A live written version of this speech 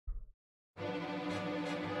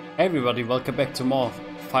Hey everybody, welcome back to more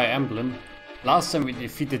Fire Emblem. Last time we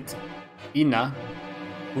defeated Ina,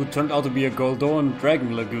 who turned out to be a Goldoan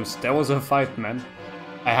Dragon Laguz. That was a fight, man.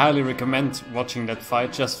 I highly recommend watching that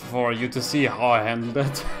fight just for you to see how I handled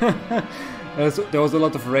it. There was a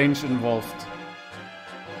lot of range involved.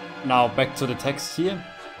 Now back to the text here.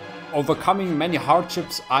 Overcoming many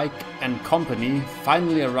hardships, Ike and company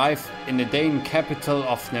finally arrive in the Daein capital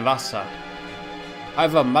of Nevasa.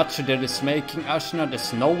 However, much of their dismaying Ashnard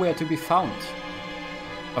is nowhere to be found.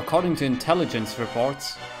 According to intelligence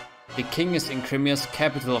reports, the king is in Crimea's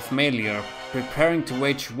capital of Melior, preparing to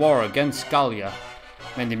wage war against Gallia.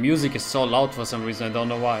 Man, the music is so loud for some reason, I don't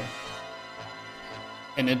know why.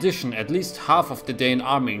 In addition, at least half of the Daein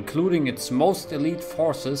army, including its most elite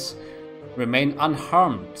forces, remain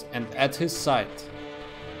unharmed and at his side.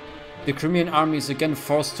 The Crimean army is again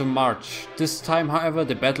forced to march. This time, however,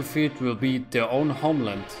 the battlefield will be their own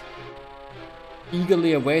homeland.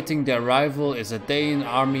 Eagerly awaiting their arrival is a Daein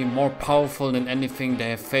army more powerful than anything they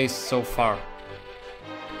have faced so far.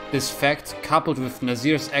 This fact, coupled with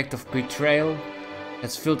Nazir's act of betrayal,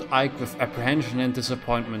 has filled Ike with apprehension and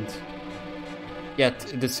disappointment.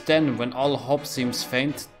 Yet it is then, when all hope seems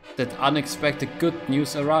faint, that unexpected good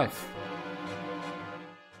news arrive.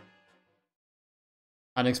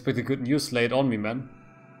 Unexpected good news laid on me, man.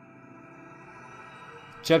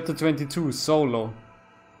 Chapter 22, Solo.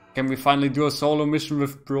 Can we finally do a solo mission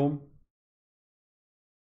with Brome?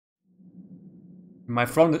 My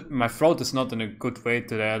throat is not in a good way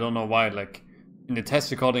today, I don't know why. Like, in the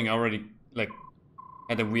test recording I already,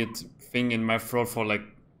 had a weird thing in my throat for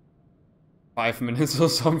 5 minutes or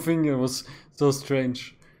something. It was so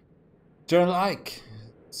strange. General Ike.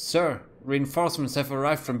 Sir, reinforcements have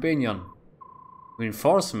arrived from Beorc.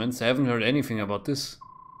 Reinforcements? I haven't heard anything about this.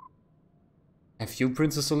 Have you,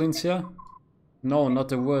 Princess Elincia? No,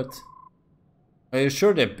 not a word. Are you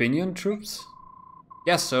sure they're Beorc troops?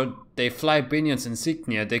 Yes, sir. They fly Beorc's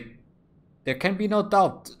insignia. There can be no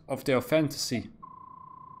doubt of their authenticity.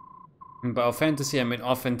 And by authenticity, I mean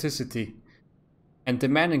authenticity. And the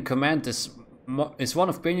man in command is one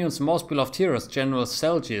of Beorc's most beloved heroes, General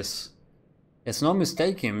Tellius. There's no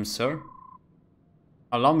mistaking him, sir.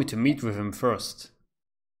 Allow me to meet with him first.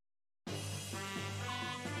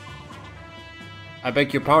 I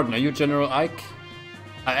beg your pardon, are you General Ike?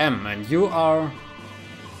 I am, and you are...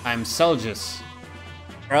 I'm Tellius,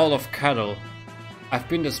 Earl of Cadal. I've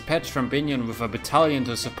been dispatched from Beorc with a battalion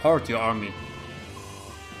to support your army.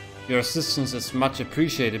 Your assistance is much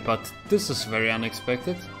appreciated, but this is very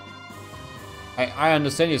unexpected. I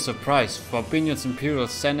understand your surprise. For Beorc's Imperial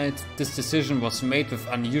Senate, this decision was made with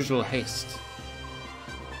unusual haste.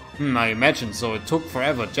 I imagine so. It took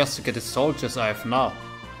forever just to get the soldiers I have now.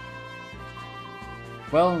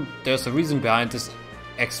 Well, there's a reason behind this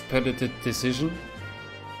expedited decision.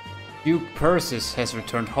 Duke Persis has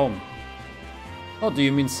returned home. Oh, do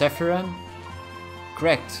you mean Sephiran?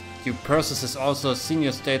 Correct. Duke Persis is also a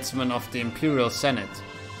senior statesman of the Imperial Senate.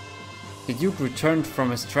 The Duke returned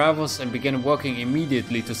from his travels and began working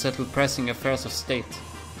immediately to settle pressing affairs of state.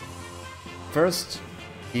 First,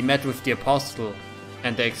 he met with the Apostle,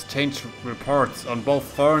 and they exchanged reports on both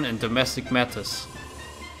foreign and domestic matters.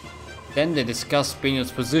 Then they discussed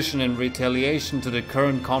Beorc's position in retaliation to the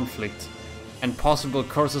current conflict, and possible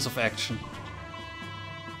courses of action.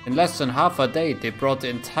 In less than half a day, they brought the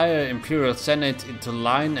entire Imperial Senate into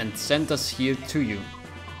line and sent us here to you.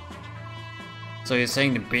 So you're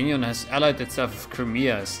saying that Beorc has allied itself with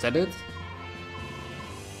Crimea, is that it?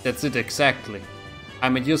 That's it exactly.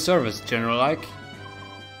 I'm at your service, General Ike.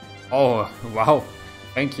 Oh, wow.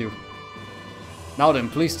 Thank you. Now then,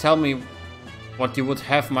 please tell me what you would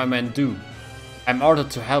have my men do. I'm ordered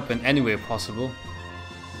to help in any way possible.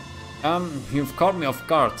 You've caught me off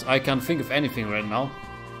guard. I can't think of anything right now.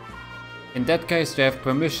 In that case, do you have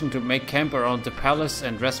permission to make camp around the palace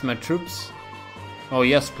and rest my troops? Oh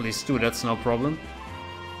yes, please do, that's no problem.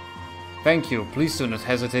 Thank you. Please do not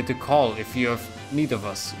hesitate to call if you have need of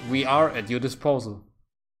us. We are at your disposal.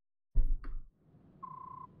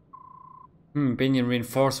 Beorc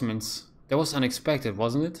reinforcements. That was unexpected,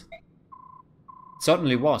 wasn't it? It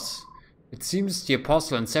certainly was. It seems the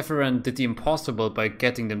Apostle and Sephiran did the impossible by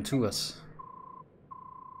getting them to us.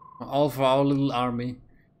 All for our little army.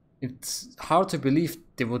 It's hard to believe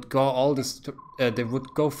they would go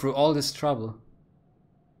through all this trouble.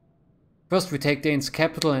 First we take Daein's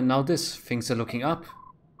capital and now this. Things are looking up.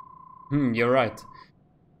 You're right.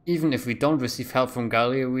 Even if we don't receive help from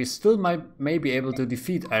Gallia, we still may be able to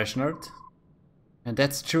defeat Ashnard. And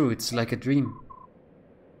that's true, it's like a dream.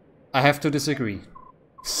 I have to disagree.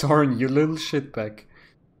 Soren, you little shitbag.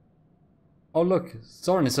 Oh look,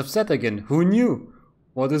 Soren is upset again. Who knew?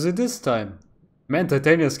 What is it this time? Man,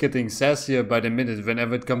 Titania's getting sassier by the minute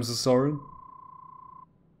whenever it comes to Sorin.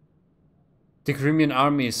 The Crimean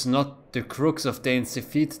army is not the crux of Daein's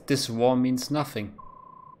defeat. This war means nothing.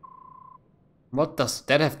 What does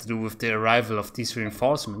that have to do with the arrival of these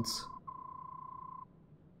reinforcements?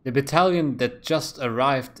 The battalion that just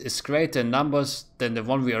arrived is greater in numbers than the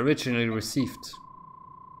one we originally received.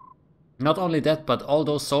 Not only that, but all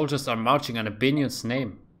those soldiers are marching under Benion's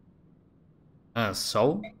name.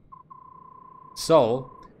 So,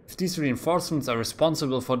 if these reinforcements are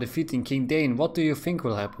responsible for defeating King Daein, what do you think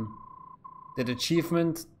will happen? That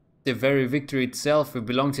achievement, the very victory itself, will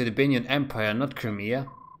belong to the Benion Empire, not Crimea.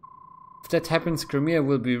 If that happens, Crimea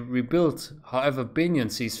will be rebuilt however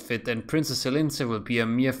Benion sees fit, and Princess Elincia will be a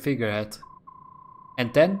mere figurehead.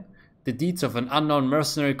 And then, the deeds of an unknown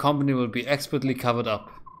mercenary company will be expertly covered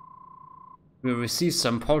up. We'll receive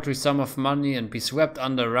some paltry sum of money and be swept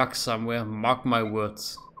under a rug somewhere, mark my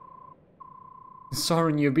words.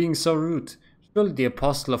 Sorin, you're being so rude. Surely the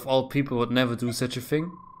apostle of all people would never do such a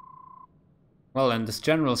thing? Well, and this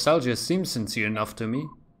General Selgius seems sincere enough to me.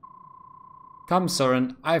 Come,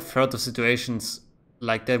 Sorin, I've heard of situations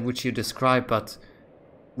like that which you describe, but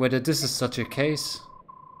whether this is such a case?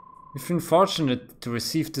 We've been fortunate to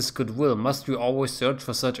receive this goodwill. Must we always search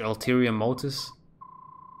for such ulterior motives?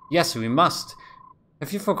 Yes, we must.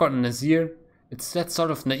 Have you forgotten Nazir? It's that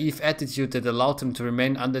sort of naive attitude that allowed him to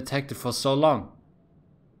remain undetected for so long.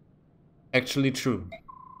 Actually true.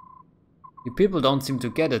 You people don't seem to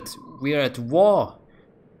get it. We are at war.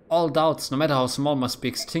 All doubts, no matter how small, must be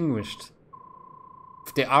extinguished.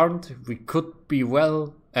 If they aren't, we could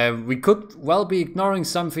well be ignoring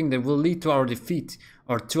something that will lead to our defeat,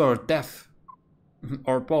 or to our death.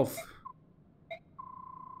 Or both.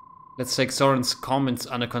 Let's take Sorin's comments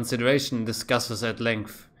under consideration and discuss this at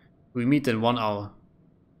length. We meet in 1 hour.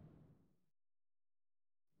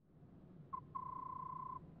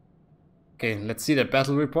 Okay, let's see the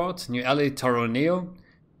battle report. New ally Toroneo.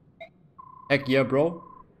 Heck yeah, bro.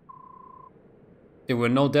 There were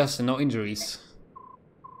no deaths and no injuries.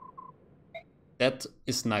 That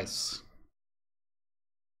is nice.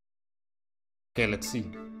 Okay, let's see.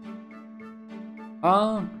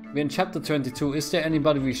 We're in chapter 22. Is there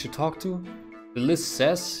anybody we should talk to? The list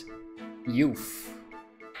says youth.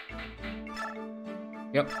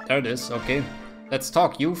 Yep, there it is. Okay, let's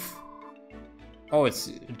talk, youth. Oh,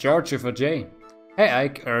 it's George with a J. Hey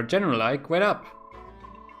Ike, or General Ike, wait up.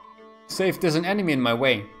 Save, there's an enemy in my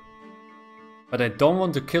way. But I don't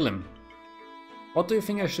want to kill him. What do you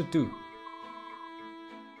think I should do?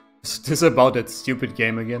 Is this about that stupid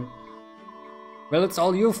game again? Well, it's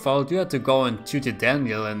all your fault. You had to go and tutor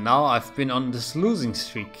Daniel, and now I've been on this losing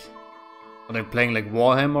streak. Are they playing like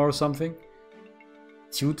Warhammer or something?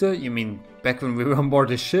 Tutor? You mean back when we were on board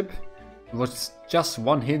the ship? It was just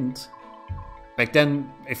one hint. Back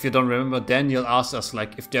then, if you don't remember, Daniel asked us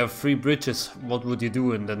like, if there are 3 bridges, what would you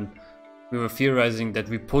do? And then we were theorizing that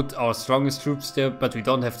we put our strongest troops there, but we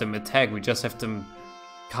don't have them attack, we just have them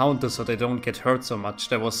counter so they don't get hurt so much.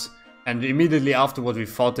 That was... And immediately afterward we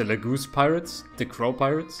fought the Laguz pirates, the Crow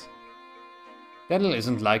pirates. Daniel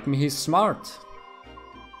isn't like me, he's smart.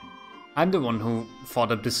 I'm the one who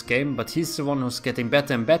fought up this game, but he's the one who's getting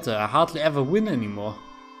better and better. I hardly ever win anymore.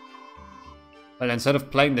 Well, instead of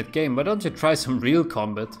playing that game, why don't you try some real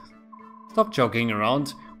combat? Stop joking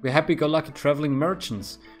around, we're happy-go-lucky traveling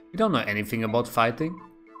merchants. We don't know anything about fighting.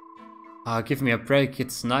 Give me a break,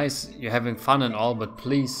 it's nice, you're having fun and all, but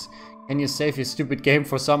please, can you save your stupid game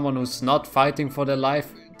for someone who's not fighting for their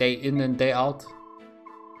life, day in and day out?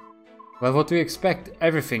 Well, what do you expect?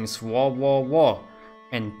 Everything's war, war, war,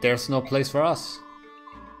 and there's no place for us.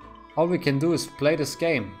 All we can do is play this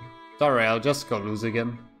game. Sorry, I'll just go lose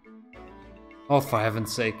again. Oh, for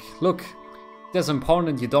heaven's sake. Look, if there's an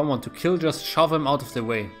opponent you don't want to kill, just shove him out of the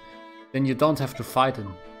way. Then you don't have to fight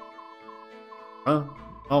him. Huh?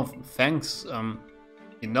 Oh, thanks.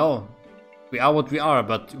 You know, we are what we are,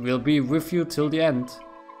 but we'll be with you till the end.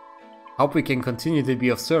 Hope we can continue to be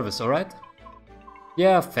of service, alright?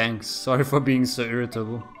 Yeah, thanks. Sorry for being so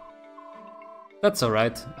irritable. That's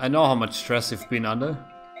alright. I know how much stress you've been under.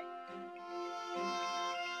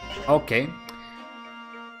 Okay.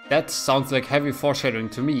 That sounds like heavy foreshadowing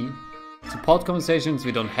to me. Support conversations,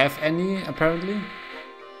 we don't have any, apparently.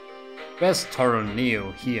 Where's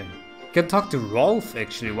Toroneo? Here. You can talk to Rolf,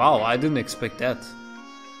 actually. Wow, I didn't expect that.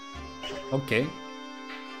 Okay.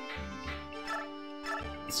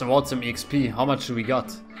 Let's award some EXP. How much do we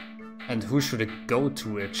got? And who should it go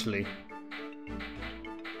to, actually?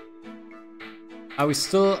 Are we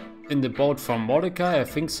still in the boat from Mordecai? I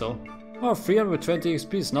think so. Oh, 320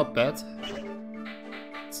 XP is not bad.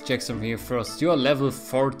 Let's check something here first. You are level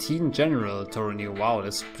 14 General, Tornio. Wow,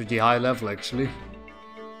 that's pretty high level actually.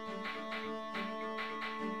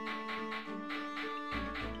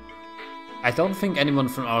 I don't think anyone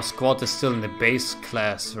from our squad is still in the base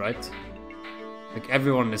class, right? Like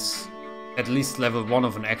everyone is at least level 1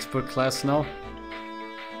 of an expert class now.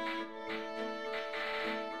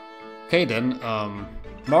 Okay then,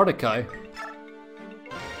 Mordecai.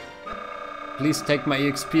 Please take my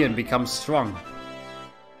EXP and become strong.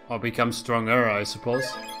 Or become stronger, I suppose.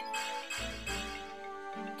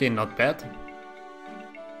 Okay, not bad.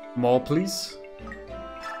 More, please.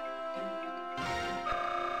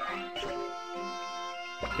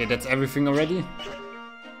 Okay, that's everything already.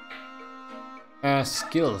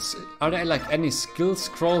 Skills. Are there like any skill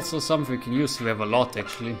scrolls or something we can use? We have a lot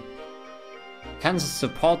actually. Cancel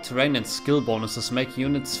support, terrain and skill bonuses, make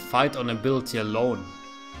units fight on ability alone.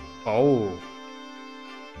 Oh.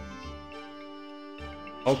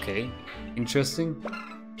 Okay, interesting.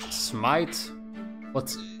 Smite.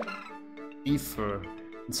 What's Ether?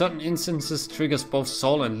 In certain instances triggers both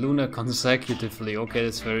Sol and Luna consecutively. Okay,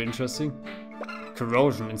 that's very interesting.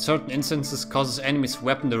 Corrosion. In certain instances causes enemies'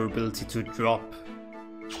 weapon durability to drop.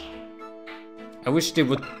 I wish they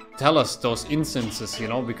would tell us those instances, you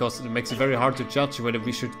know, because it makes it very hard to judge whether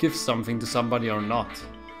we should give something to somebody or not.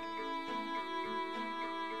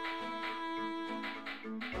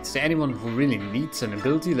 Is there anyone who really needs an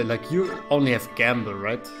ability? Like you only have Gamble,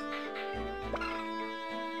 right?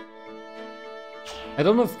 I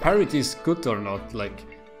don't know if parity is good or not, like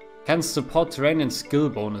can support terrain and skill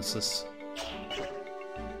bonuses.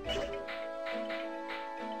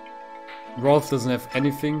 Rolf doesn't have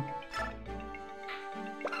anything.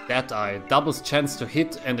 That Eye doubles chance to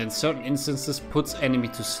hit and in certain instances puts enemy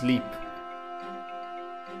to sleep.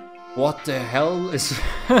 What the hell is...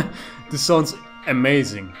 This sounds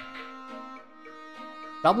amazing.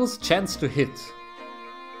 Doubles chance to hit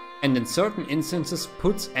and in certain instances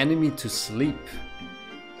puts enemy to sleep.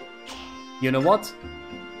 You know what?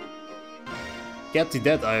 Get the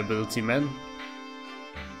Dead Eye ability, man.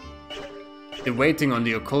 The waiting on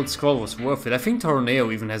the occult scroll was worth it. I think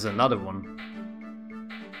Torneo even has another one.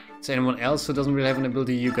 Is there anyone else who doesn't really have an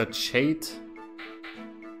ability? You got Shade.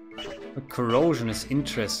 But Corrosion is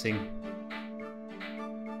interesting.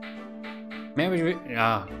 Maybe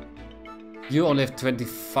yeah. You only have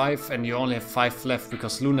 25 and you only have 5 left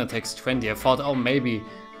because Luna takes 20. I thought, oh, maybe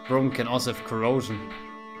Rome can also have Corrosion.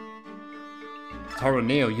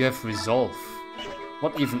 Torneo, you have Resolve.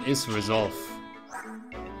 What even is Resolve?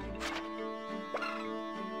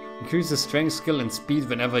 Increases strength, skill and speed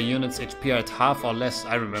whenever units HP are at half or less.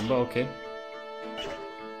 I remember, okay.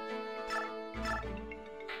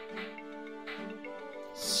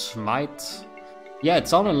 Smite. Yeah, it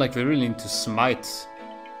sounded like we really need to smite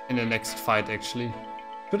in the next fight actually.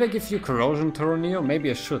 Should I give you Corrosion, Torneo?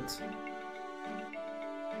 Maybe I should.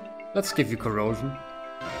 Let's give you Corrosion.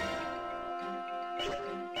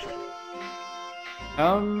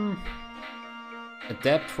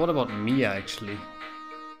 Adapt. What about Mia actually?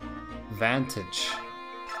 Vantage.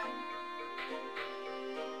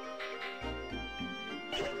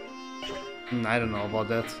 I don't know about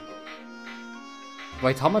that.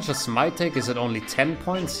 Wait, how much does Smite take? Is it only 10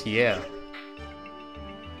 points? Yeah.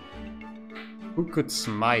 Who could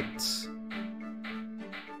Smite?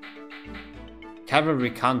 Cavalry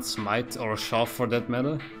can't Smite, or Shove for that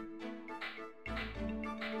matter.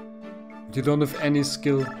 You don't have any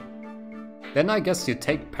skill. Then I guess you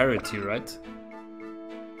take parity, right?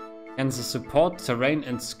 And the support, terrain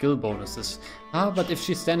and skill bonuses. Ah, but if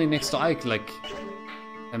she's standing next to Ike, like...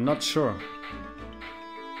 I'm not sure.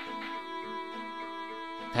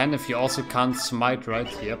 10 if you also can't smite, right?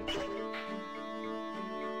 Yep.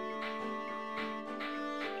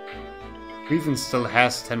 Reven still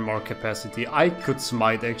has 10 more capacity. Ike could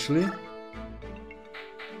smite actually.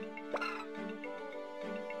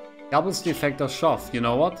 Doubles the effect of Shove, you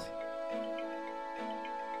know what?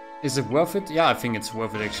 Is it worth it? Yeah, I think it's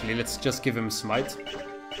worth it actually. Let's just give him Smite.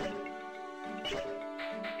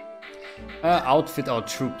 Outfit our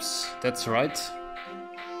troops. That's right.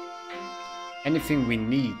 Anything we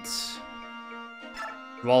need.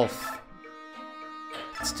 Rolf.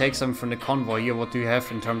 Let's take some from the convoy here. What do you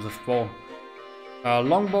have in terms of bow?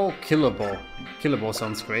 Longbow, killer bow. Killer bow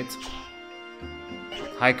sounds great.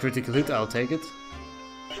 High critical hit, I'll take it.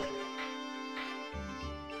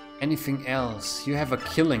 Anything else? You have a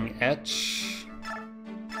killing edge.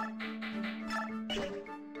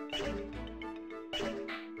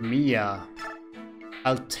 Mia.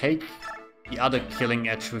 I'll take the other killing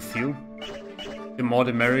edge with you. The more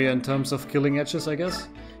the merrier in terms of killing edges, I guess.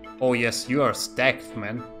 Oh yes, you are stacked,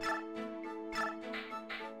 man.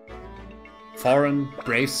 foreign,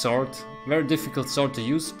 brave sword. Very difficult sword to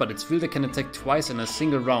use, but its wielder can attack twice in a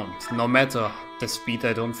single round. No matter the speed,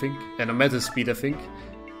 I don't think. No matter the speed, I think.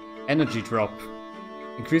 Energy drop.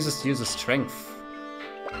 Increases the user's strength.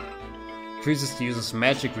 Increases the user's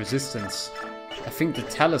magic resistance. I think the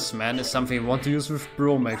talisman is something you want to use with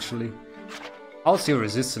Brom actually. How's your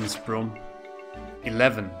resistance, Brom?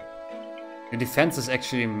 11. Your defense is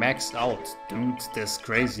actually maxed out. Dude, that's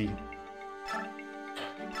crazy.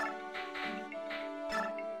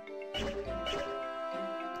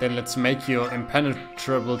 Then let's make you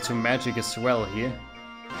impenetrable to magic as well here.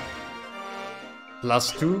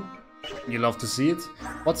 +2. You love to see it.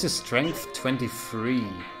 What's your strength? 23.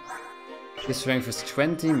 Your strength is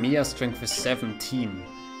 20, Mia's strength is 17.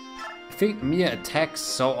 I think Mia attacks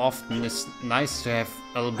so often, it's nice to have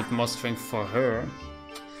a little bit more strength for her.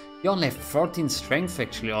 You only have 14 strength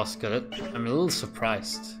actually, Oscar. I'm a little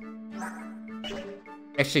surprised.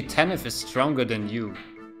 Actually, Tanith is stronger than you.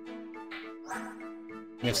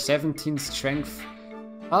 You have 17 strength.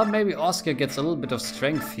 Well, maybe Oscar gets a little bit of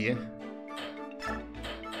strength here.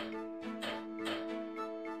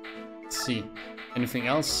 Let's see. Anything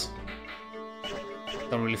else?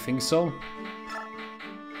 Don't really think so.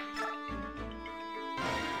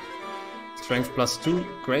 Strength +2,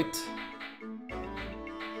 great.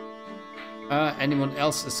 Anyone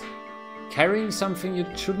else is carrying something you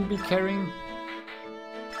shouldn't be carrying?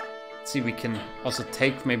 Let's see, we can also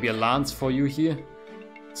take maybe a lance for you here.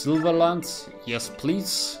 Silver lance, yes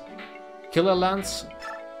please. Killer lance,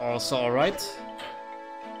 also alright.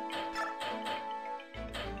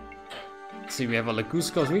 Let's see, we have a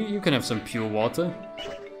Laguz cause you can have some pure water.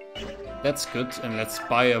 That's good, and let's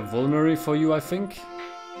buy a vulnerary for you, I think.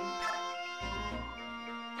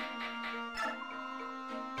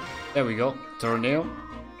 There we go, Tornado.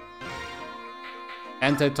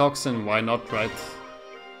 Antitoxin, why not, right?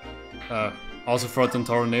 Also throw it on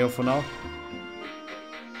Tornado for now.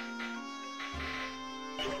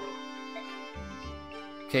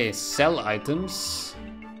 Okay, sell items.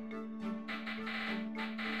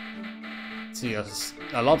 Let's see, there's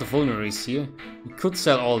a lot of vulneraries here. We could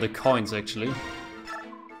sell all the coins actually.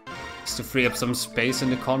 Just to free up some space in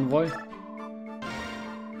the convoy.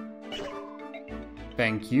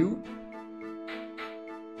 Thank you.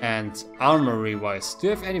 And armory wise, do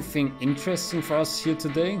you have anything interesting for us here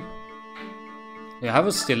today? Yeah, I have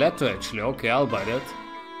a stiletto actually, okay, I'll buy that.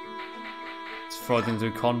 Let's throw it into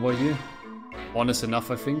the convoy here. One is enough,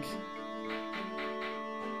 I think.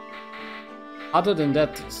 Other than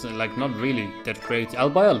that, it's like not really that great. I'll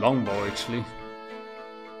buy a longbow actually.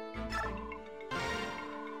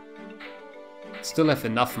 Still have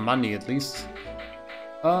enough money at least.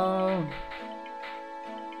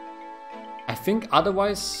 I think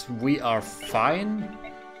otherwise we are fine.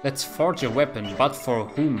 Let's forge a weapon, but for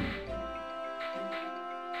whom?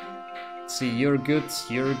 Let's see, you're good,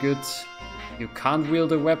 you're good. You can't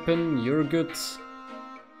wield a weapon, you're good.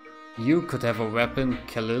 You could have a weapon,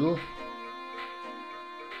 Khalil.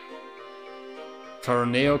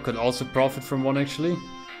 Tornado could also profit from one actually.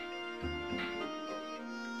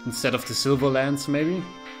 Instead of the silver lance maybe.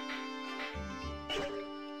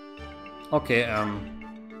 Okay,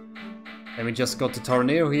 let me just go to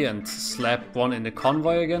Tornado here and slap one in the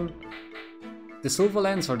convoy again. The silver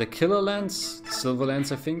lance or the killer lance? The silver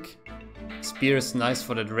lance I think. Spear is nice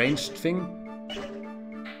for that ranged thing.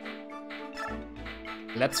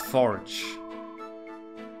 Let's forge.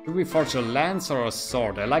 Do we forge a lance or a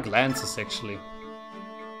sword? I like lances actually.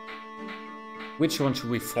 Which one should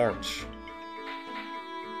we forge?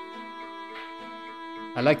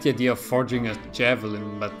 I like the idea of forging a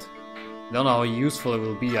javelin, but I don't know how useful it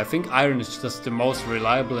will be. I think iron is just the most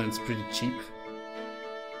reliable and it's pretty cheap.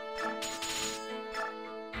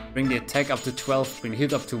 Bring the attack up to 12, bring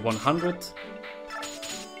hit up to 100.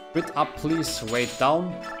 Crit up please, weight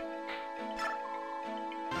down.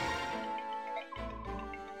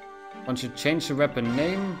 One should change the weapon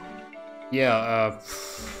name. Yeah,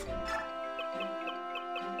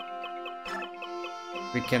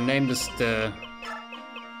 we can name this the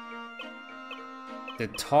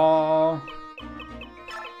Tor.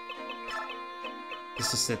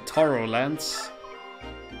 This is the Toro lance.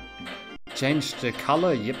 Change the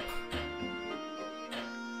color, yep.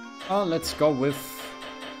 Oh, let's go with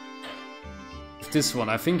this one.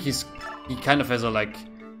 I think he kind of has a like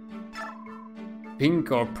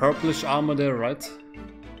pink or purplish armor there, right?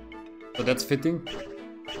 So that's fitting.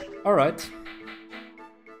 Alright.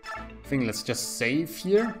 I think let's just save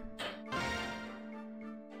here.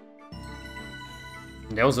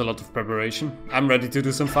 There was a lot of preparation. I'm ready to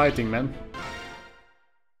do some fighting, man.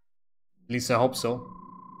 At least I hope so.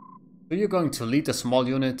 So you're going to lead a small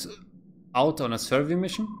unit out on a survey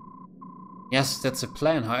mission? Yes, that's a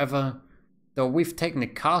plan. However, though we've taken the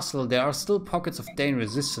castle, there are still pockets of Daein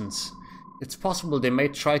resistance. It's possible they may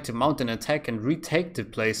try to mount an attack and retake the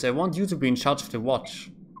place. I want you to be in charge of the watch.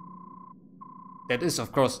 That is,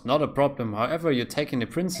 of course, not a problem. However, you're taking the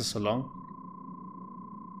princess along.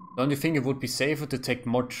 Don't you think it would be safer to take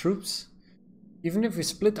more troops? Even if we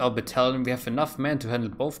split our battalion, we have enough men to handle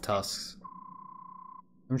both tasks.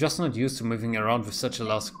 I'm just not used to moving around with such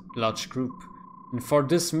a large group. And for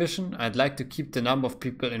this mission, I'd like to keep the number of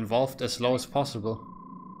people involved as low as possible.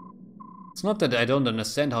 It's not that I don't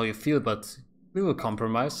understand how you feel, but we will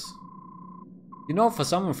compromise. You know, for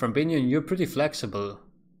someone from Beorc, you're pretty flexible.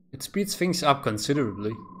 It speeds things up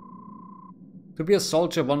considerably. To be a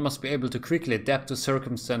soldier, one must be able to quickly adapt to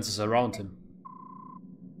circumstances around him.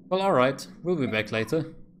 Well, alright, we'll be back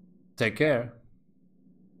later. Take care.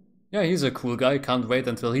 Yeah, he's a cool guy, can't wait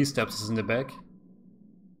until he stabs us in the back.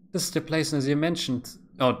 This is the place Nazir mentioned.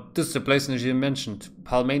 Oh, this is the place Nazir mentioned.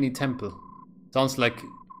 Palmani Temple. Sounds like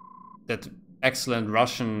that excellent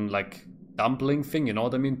Russian, like, dumpling thing, you know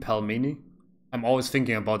what I mean? Palmani. I'm always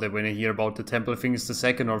thinking about it when I hear about the temple. I think it's the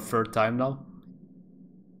second or third time now.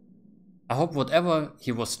 I hope whatever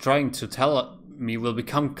he was trying to tell me will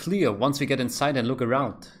become clear once we get inside and look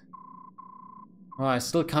around. Oh, I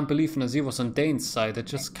still can't believe Nazir was on Daein's side. I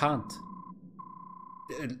just can't.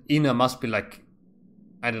 Ina must be like,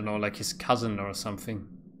 I don't know, like his cousin or something.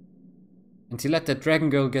 And he let that dragon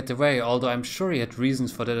girl get away, although I'm sure he had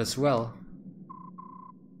reasons for that as well.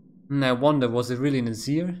 And I wonder, was it really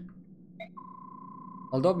Nazir?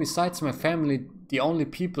 Although besides my family, the only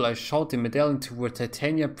people I showed the medallion to were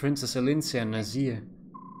Titania, Princess Elincia and Nazir.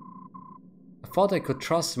 I thought I could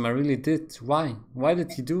trust him, I really did. Why? Why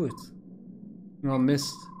did he do it? Oh,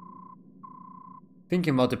 missed.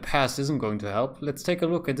 Thinking about the past isn't going to help. Let's take a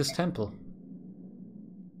look at this temple.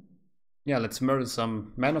 Yeah, let's murder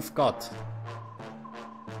some men of God.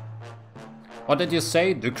 What did you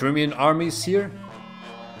say? The Crimean army is here?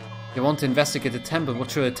 They want to investigate the temple.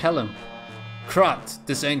 What should I tell them? Crud,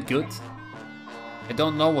 this ain't good. I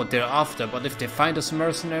don't know what they're after, but if they find us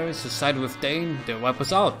mercenaries who side with Daein, they'll wipe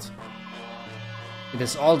us out. It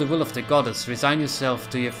is all the will of the goddess. Resign yourself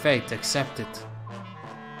to your fate. Accept it.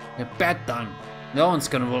 You're bad done. No one's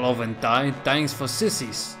gonna roll over and die. Dying's for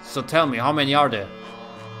sissies. So tell me, how many are there?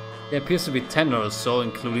 There appears to be 10 or so,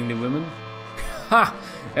 including the women. Ha!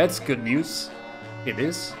 That's good news. It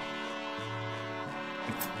is.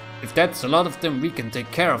 If that's a lot of them, we can take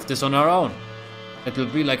care of this on our own. It will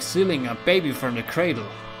be like stealing a baby from the cradle.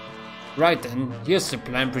 Right then, here's the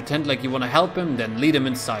plan. Pretend like you wanna help him, then lead him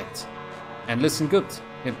inside. And listen good,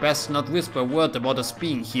 you best not whisper a word about us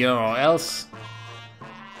being here or else.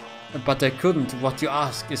 But I couldn't, what you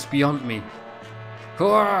ask is beyond me.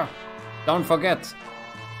 Hurrah! Don't forget,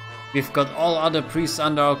 we've got all other priests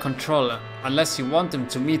under our control. Unless you want them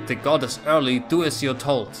to meet the goddess early, do as you're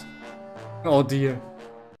told. Oh dear.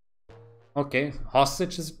 Okay,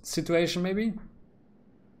 hostage situation maybe?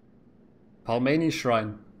 Palmani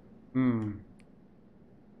Shrine.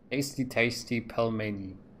 Tasty, tasty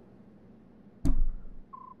Palmani.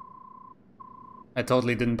 I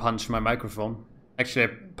totally didn't punch my microphone. Actually, I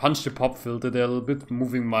punched the pop filter there a little bit,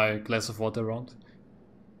 moving my glass of water around.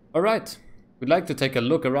 Alright, we'd like to take a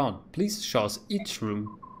look around. Please show us each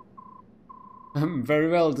room. Very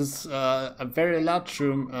well, this is a very large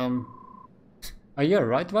room. Are you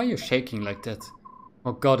alright? Why are you shaking like that?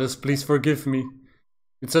 Oh goddess, please forgive me.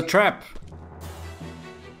 It's a trap!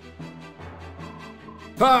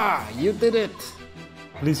 Bah! You did it!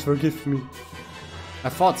 Please forgive me. I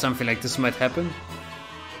thought something like this might happen.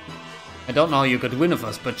 I don't know how you got wind of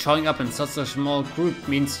us, but showing up in such a small group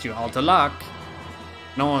means you're out of luck.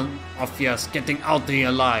 No one of you is getting out here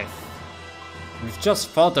alive. We've just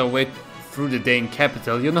fought our way through the Daein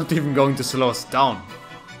capital. You're not even going to slow us down.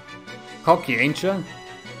 Cocky, ain't you?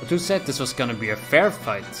 But who said this was gonna be a fair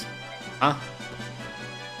fight? Huh?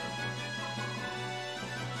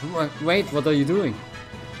 Wait, what are you doing?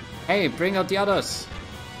 Hey, bring out the others!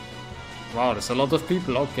 Wow, there's a lot of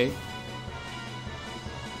people, okay.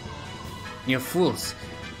 You fools,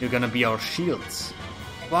 you're gonna be our shields.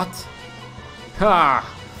 What?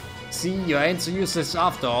 Ha! See, you ain't so useless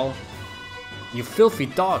after all. You filthy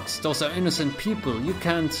dogs, those are innocent people, you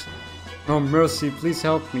can't... Oh mercy, please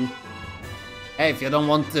help me. Hey, if you don't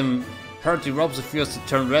want them hurty robes of yours to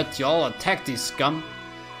turn red, you all attack these scum.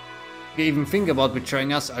 If you even think about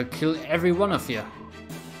betraying us, I'll kill every one of you.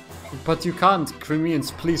 But you can't,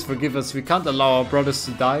 Crimeans, please forgive us, we can't allow our brothers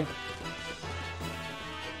to die.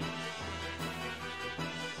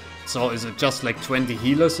 So is it just like 20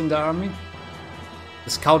 healers in the army? The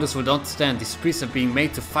scouters will not stand. These priests are being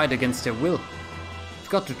made to fight against their will. We've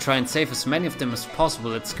got to try and save as many of them as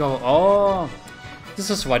possible. Let's go. Oh, this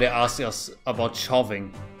is why they asked us about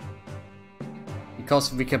shoving.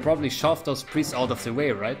 Because we can probably shove those priests out of the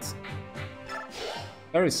way, right?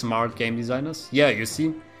 Very smart game designers. Yeah, you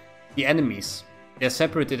see, the enemies. They're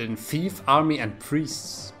separated in thief, army and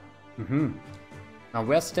priests. Now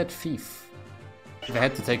where's that thief? If I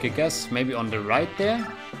had to take a guess, maybe on the right there?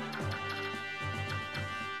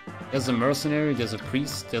 There's a mercenary, there's a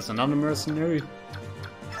priest, there's another mercenary.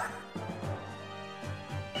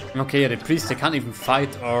 Okay, yeah, the priests, they can't even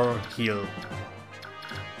fight or heal.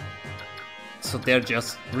 So they're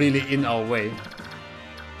just really in our way.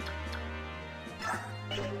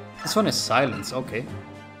 This one is silence, okay.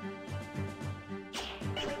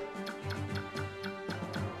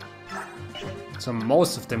 So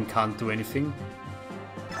most of them can't do anything.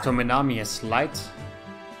 Tominami has light.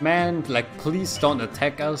 Man, like, please don't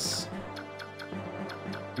attack us.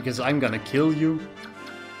 Because I'm gonna kill you.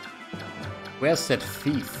 Where's that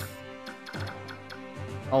thief?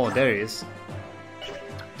 Oh, there he is.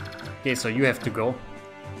 Okay, so you have to go.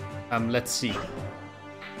 Let's see.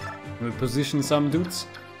 We position some dudes.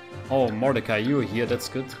 Oh, Mordecai, you're here, that's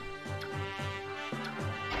good.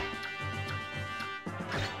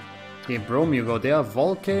 Okay, Brom, you go there.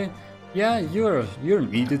 Volke, yeah, you're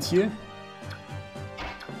needed here.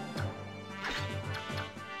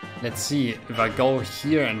 Let's see if I go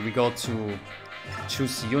here and we go to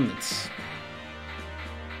choose units.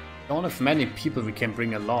 Don't have many people we can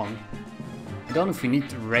bring along. I don't know if we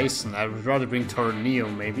need Raisin. I would rather bring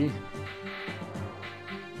Torneo maybe.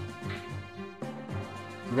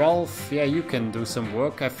 Rolf, yeah, you can do some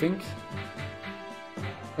work, I think.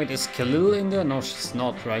 Wait, is Khalil in there? No, she's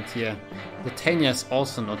not right here. Titania is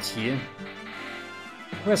also not here.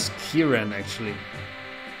 Where's Kieran actually?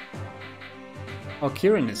 Oh,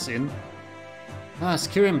 Kieran is in. Ah, is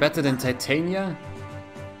Kieran better than Titania?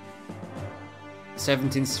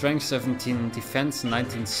 17 strength, 17 defense,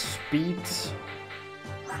 19 speed.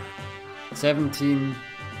 17,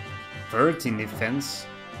 13 defense.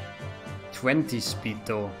 20 speed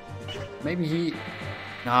though. Maybe he...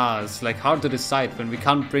 Ah, it's like hard to decide when we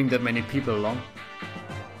can't bring that many people along.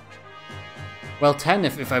 Well,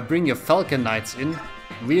 Tanif, if I bring your Falcon Knights in,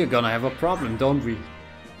 we're gonna have a problem, don't we?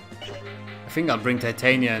 I think I'll bring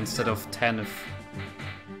Titania instead of Tanif.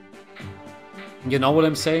 You know what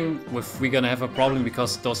I'm saying? We're gonna have a problem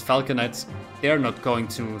because those Falcon Knights, they're not going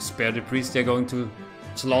to spare the priest, they're going to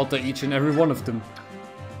slaughter each and every one of them.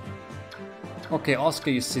 Okay,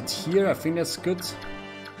 Oscar, you sit here, I think that's good.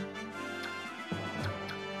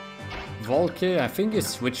 Volke, I think you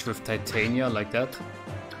switch with Titania like that.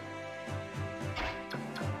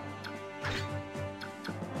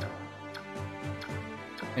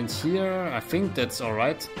 And here, I think that's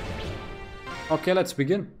alright. Okay, let's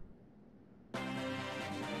begin.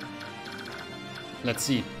 Let's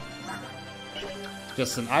see.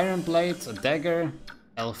 Just an iron blade, a dagger,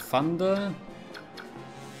 Elfthunder.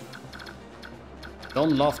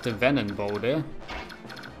 Don't love the venom bow there.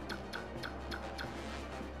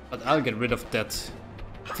 But I'll get rid of that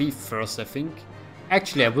thief first, I think.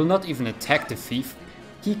 Actually, I will not even attack the thief.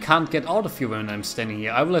 He can't get out of here when I'm standing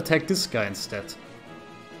here. I will attack this guy instead.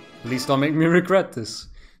 Please don't make me regret this.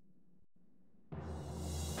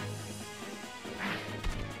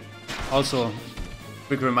 Also,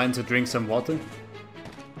 quick reminder to drink some water.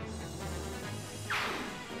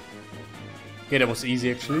 Okay, that was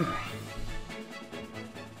easy actually.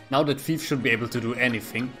 Now that thief should be able to do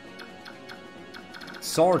anything.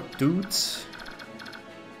 Sword dude.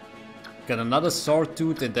 Got another sword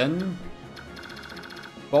dude and then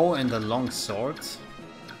bow and a long sword.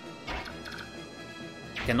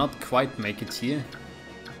 Cannot quite make it here.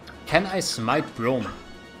 Can I smite Brom?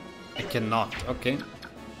 I cannot, okay.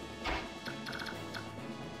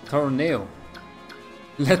 Tornado.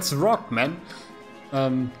 Let's rock, man.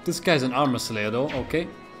 This guy's an armor slayer though, okay.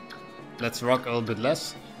 Let's rock a little bit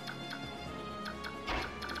less.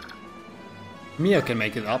 Mia can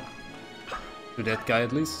make it up. To that guy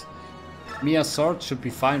at least. Mia's sword should be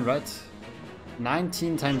fine, right?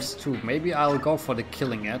 19 times 2. Maybe I'll go for the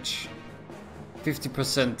killing edge.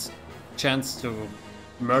 50% chance to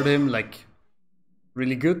murder him, like,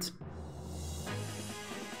 really good.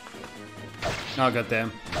 Oh,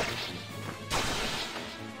 goddamn.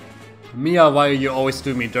 Mia, why are you always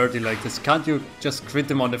doing me dirty like this? Can't you just crit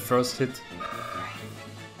him on the first hit?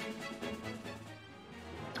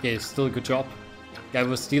 Okay, still a good job. Guy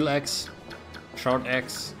with steel axe, short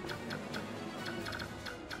axe.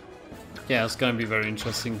 Yeah, it's gonna be very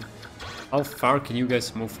interesting. How far can you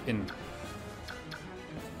guys move in?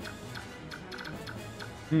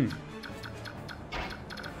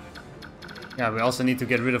 Yeah, we also need to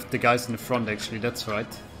get rid of the guys in the front, actually, that's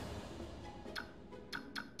right.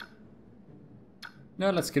 No,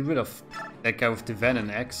 let's get rid of that guy with the venom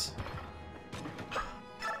axe.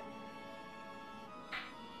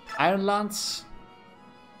 Iron lance?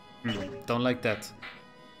 Don't like that.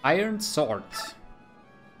 Iron sword.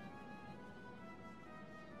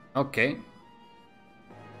 Okay.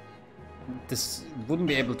 This wouldn't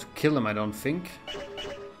be able to kill him, I don't think.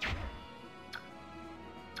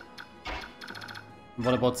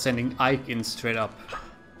 What about sending Ike in straight up?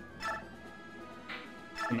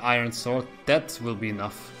 An iron sword, that will be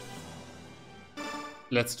enough.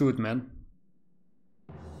 Let's do it, man.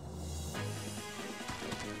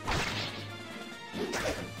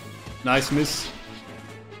 Nice miss.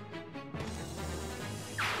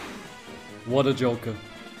 What a joker.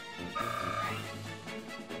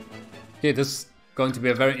 Okay, this is going to be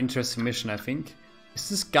a very interesting mission, I think. Is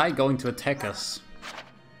this guy going to attack us?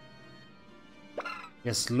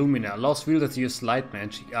 Yes, Lumina. Allows wielder to use light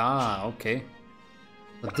magic. Ah, okay.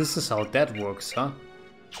 But this is how that works, huh?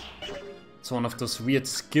 It's one of those weird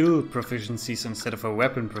skill proficiencies instead of a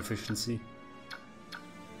weapon proficiency.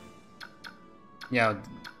 Yeah,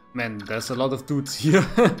 man, there's a lot of dudes here.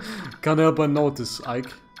 Can't help but notice,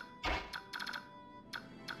 Ike.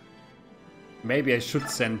 Maybe I should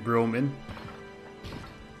send Brome in.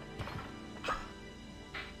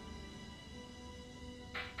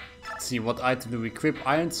 Let's see, what item do we equip?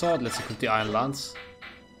 Iron sword, let's equip the iron lance.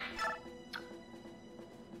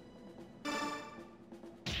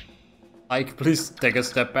 Ike, please take a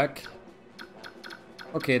step back.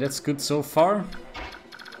 Okay, that's good so far.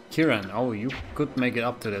 Kiran, oh, you could make it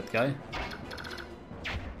up to that guy.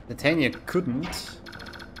 Netanya couldn't.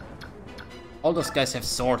 All those guys have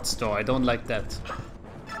swords though, I don't like that.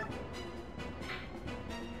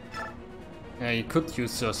 Yeah, you could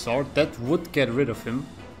use a sword, that would get rid of him.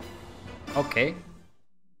 Okay.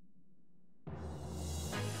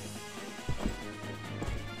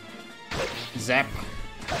 Zap.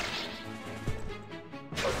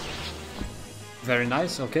 Very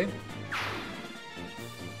nice, okay.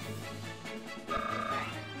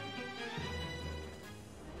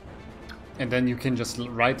 And then you can just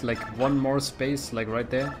write like one more space, like right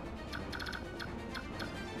there.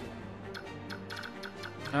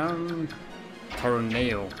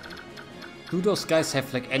 Tornado. Do those guys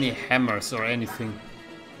have like any hammers or anything?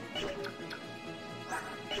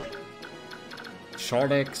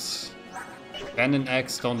 Short axe. Cannon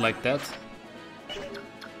axe, don't like that.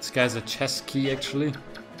 This guy's a chest key actually.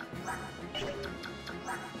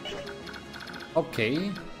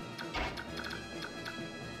 Okay.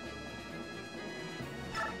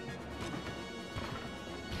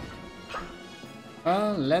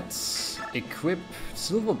 Let's equip...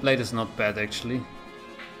 Silver blade is not bad actually.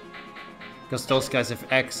 Because those guys have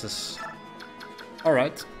axes.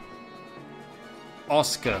 Alright.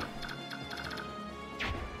 Oscar.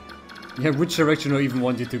 Yeah, which direction do I even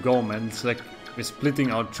want you to go, man? It's like we're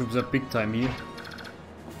splitting our troops up big time here.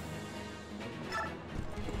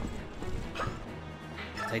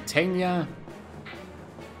 Titania.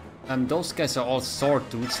 Those guys are all sword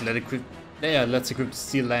dudes. Let's equip the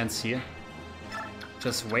steel lance here.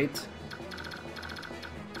 Just wait.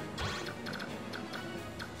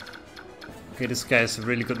 Okay, this guy has a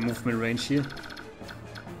really good movement range here.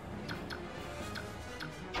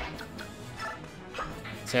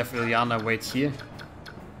 Let's have Ilyana wait here.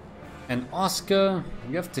 And Oscar,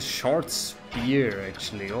 you have the short spear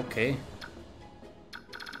actually, okay.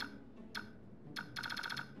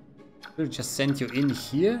 We'll just send you in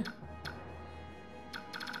here.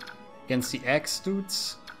 Against the axe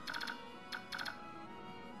dudes.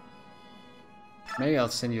 Maybe I'll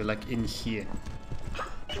send you like in here.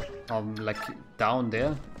 Like down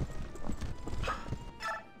there.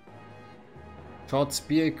 Short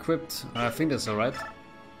spear equipped. I think that's alright.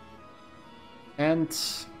 And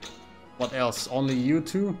what else? Only you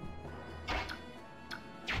two?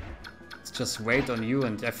 Let's just wait on you,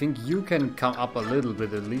 and I think you can come up a little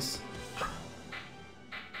bit at least.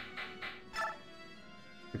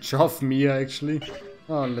 Good job, Mia, actually.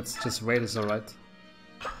 Oh, let's just wait, it's alright.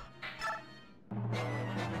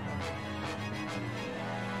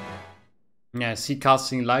 Yeah, I see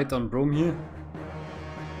casting light on Brome here.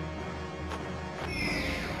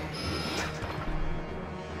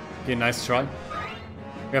 Okay, nice try.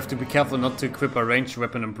 We have to be careful not to equip a ranged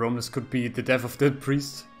weapon on Brome. This could be the death of that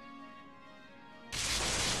priest.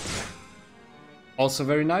 Also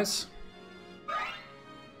very nice.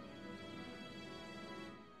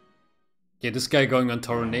 Okay, this guy going on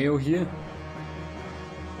Tornado here.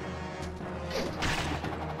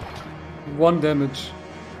 1 damage.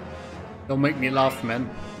 Don't make me laugh, man.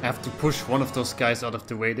 I have to push one of those guys out of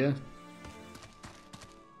the way there.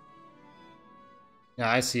 Yeah,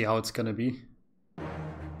 I see how it's gonna be.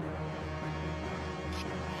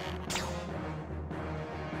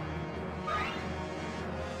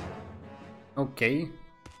 Okay.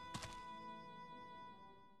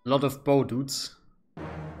 A lot of bow dudes.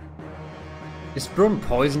 Is Broom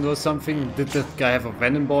poisoned or something? Did that guy have a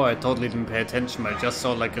venom bow? I totally didn't pay attention, but I just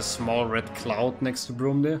saw like a small red cloud next to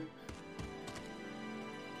Broom there.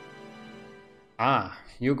 Ah,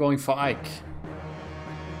 you're going for Ike.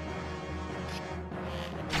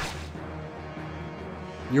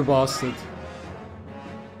 You bastard.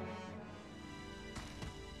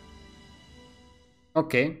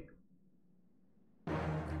 Okay.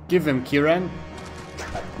 Give him, Kiran.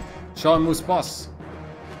 Show him who's boss.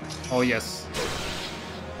 Oh yes.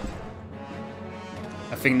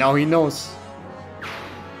 I think now he knows.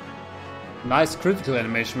 Nice critical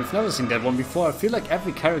animation. We've never seen that one before. I feel like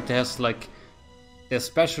every character has like their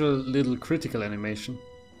special little critical animation.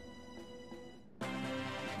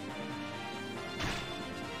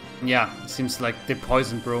 Yeah, seems like they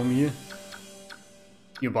poisoned Brome here.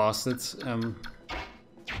 You bastards.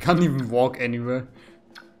 Can't even walk anywhere.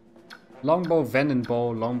 Longbow, venom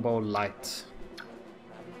bow, longbow, light.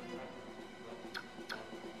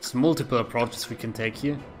 There's multiple approaches we can take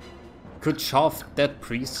here. Could shove that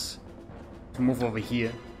priest to move over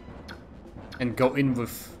here and go in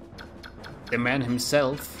with the man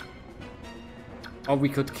himself. Or we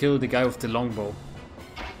could kill the guy with the longbow.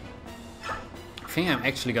 I think I'm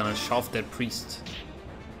actually gonna shove that priest.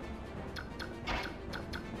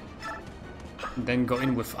 And then go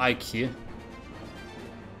in with Ike here.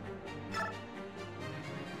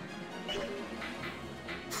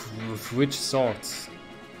 With which swords?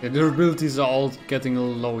 The durabilities are all getting a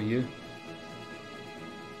little low here.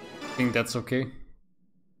 I think that's okay.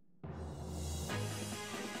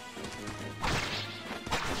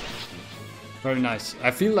 Very nice.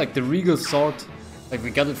 I feel like the regal sword, like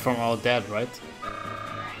we got it from our dad, right?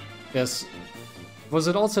 Yes. Was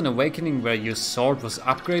it also an awakening where your sword was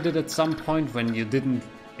upgraded at some point when you didn't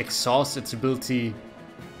exhaust its ability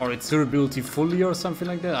or its durability fully or something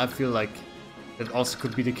like that? I feel like that also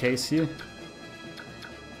could be the case here.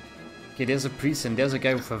 Okay, there's a priest and there's a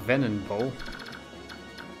guy with a venom bow.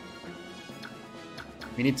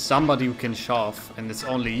 We need somebody who can shove, and it's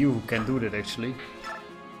only you who can do that actually.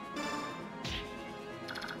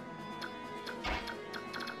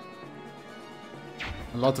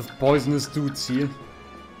 A lot of poisonous dudes here.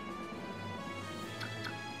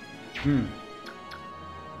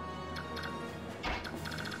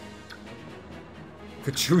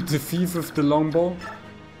 Could shoot the thief with the longbow.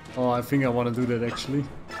 Oh, I think I want to do that actually.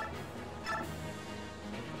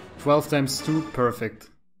 12 times 2, perfect.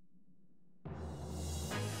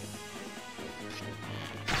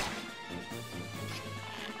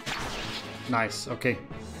 Nice, okay.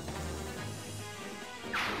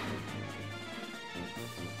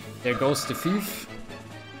 There goes the thief.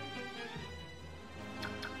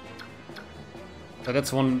 So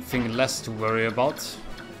that's one thing less to worry about.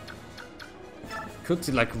 Could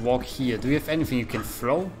you like walk here? Do you have anything you can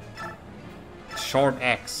throw? Short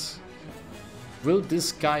axe. Will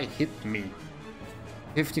this guy hit me?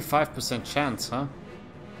 55% chance, huh?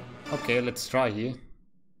 Okay, let's try here.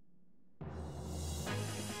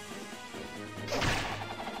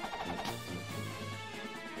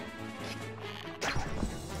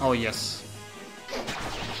 Oh yes.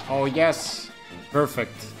 Oh yes.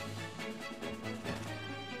 Perfect.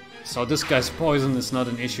 So this guy's poison is not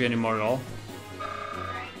an issue anymore at all.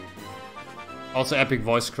 Also epic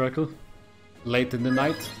voice crackle. Late in the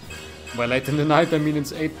night. By late in the night I mean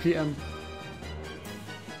it's 8 PM.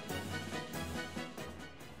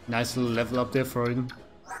 Nice little level up there for him.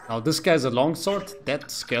 Now this guy's a longsword. That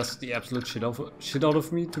scares the absolute shit out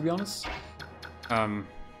of me, to be honest.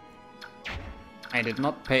 I did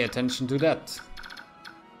not pay attention to that.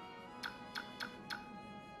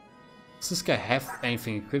 Does this guy have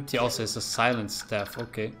anything equipped? He also has a silent staff,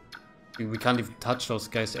 okay. We can't even touch those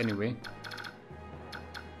guys anyway.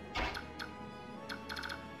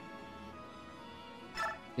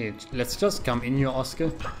 Okay, let's just come in here,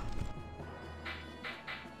 Oscar.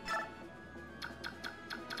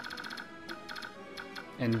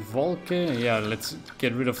 And Volke, yeah, let's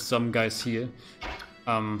get rid of some guys here.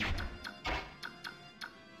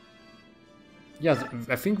 Yeah,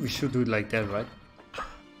 I think we should do it like that, right?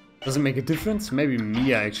 Does it make a difference? Maybe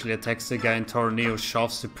Mia actually attacks the guy and Torneo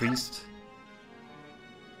shoves the priest.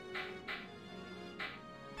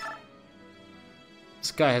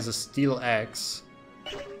 This guy has a steel axe.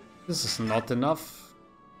 This is not enough.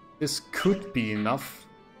 This could be enough.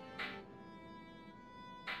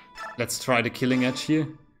 Let's try the killing edge here.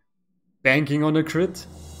 Banking on a crit.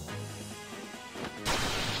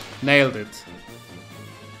 Nailed it.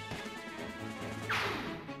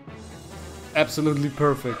 Absolutely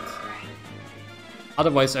perfect.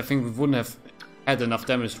 Otherwise, I think we wouldn't have had enough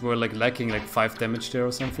damage. We're like lacking like 5 damage there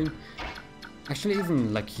or something. Actually,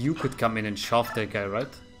 even like you could come in and shove that guy,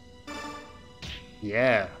 right?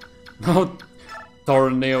 Yeah. Now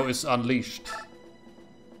Tornado is unleashed.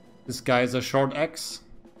 This guy is a short axe.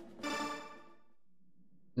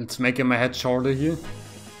 Let's make him a head shorter here.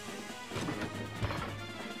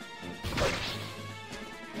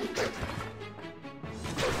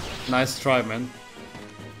 Nice try, man.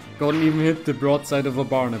 Couldn't even hit the broadside of a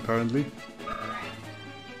barn, apparently.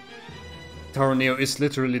 Tornado is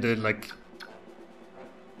literally the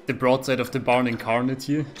broadside of the barn incarnate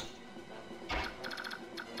here.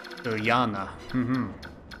 Ilyana.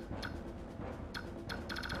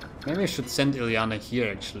 Maybe I should send Ilyana here,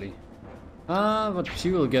 actually. But she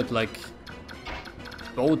will get, like,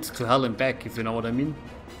 boat to hell and back, if you know what I mean.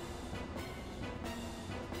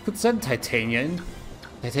 Could send Titania in.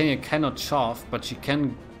 Titania cannot shove, but she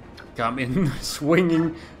can come in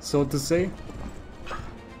swinging, so to say.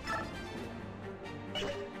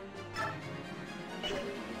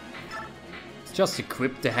 Just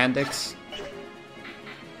equip the hand axe.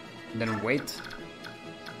 And then wait.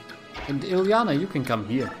 And Ilyana, you can come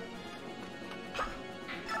here.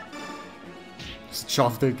 Just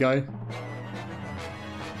shove that guy.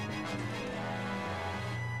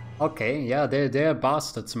 Okay, yeah, they're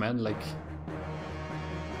bastards, man, like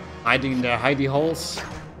hiding in their hidey holes.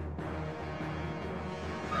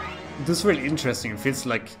 This is really interesting. It feels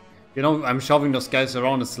like, you know, I'm shoving those guys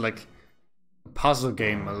around. It's like a puzzle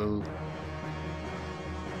game, a little.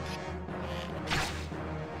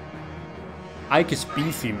 Ike is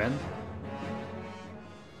beefy, man.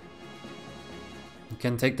 You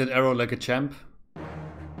can take that arrow like a champ.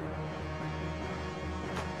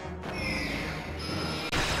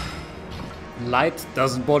 Light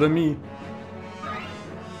doesn't bother me.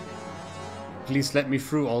 Please let me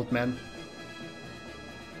through, old man.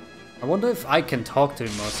 I wonder if I can talk to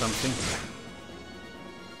him or something.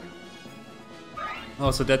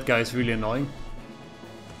 Oh, so that guy is really annoying.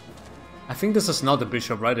 I think this is not a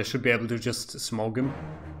bishop, right? I should be able to just smoke him.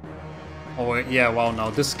 Oh, yeah, wow,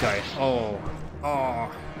 now this guy. Oh.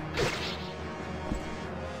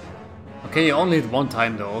 Okay, you only hit one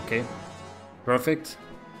time though, okay. Perfect.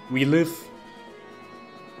 We live.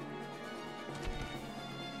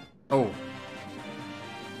 Oh.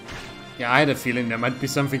 Yeah, I had a feeling there might be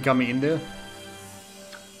something coming in there.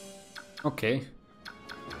 Okay.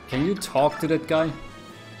 Can you talk to that guy?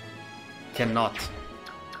 Cannot.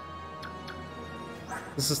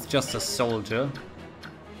 This is just a soldier.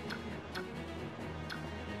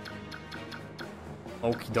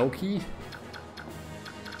 Okie dokie.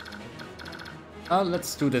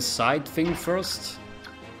 Let's do the side thing first.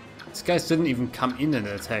 These guys didn't even come in and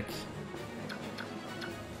attack.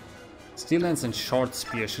 Steel lance and short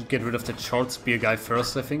spear. Should get rid of that short spear guy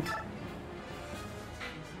first, I think.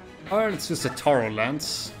 Or let's use the Toro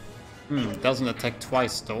lance. Doesn't attack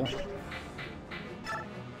twice though.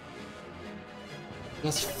 He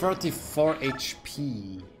has 34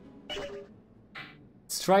 HP.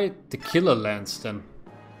 Let's try the killer lance then.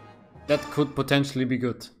 That could potentially be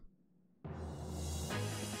good.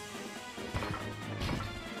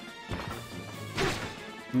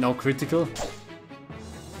 No critical.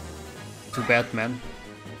 Too bad, man.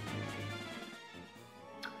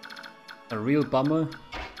 A real bummer.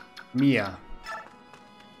 Mia.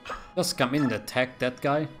 Just come in and attack that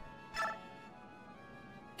guy.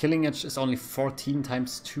 Killing edge is only 14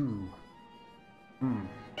 times 2.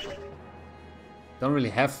 Don't really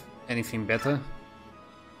have anything better.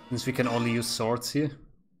 Since we can only use swords here.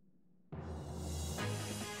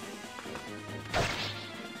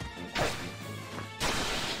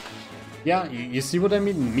 Yeah, you see what I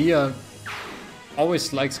mean? Mia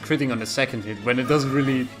always likes critting on the second hit when it doesn't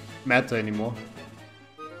really matter anymore.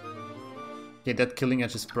 Okay, that killing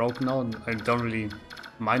edge is broken now and I don't really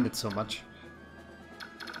mind it so much.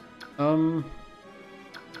 Do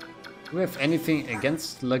we have anything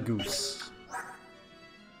against Laguz?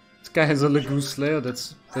 This guy has a Laguz Slayer,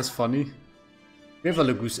 that's funny. We have a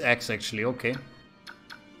Laguz axe actually, okay.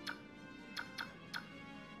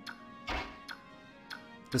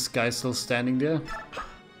 This guy's still standing there.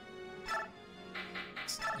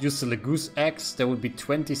 Use the Laguz axe, that would be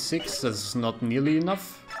 26, that's not nearly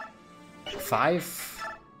enough. 5,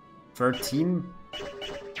 13,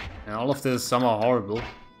 and all of this some are horrible.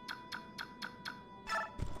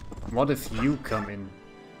 What if you come in?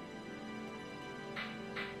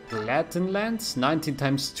 Latin lands, 19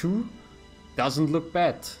 times 2. Doesn't look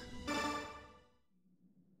bad.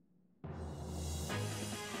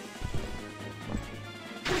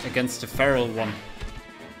 Against the feral one.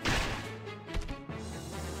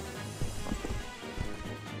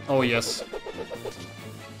 Oh yes.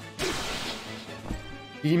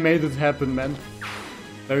 He made it happen, man.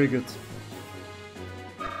 Very good.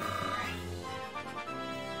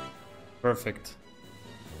 Perfect.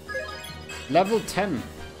 Level 10.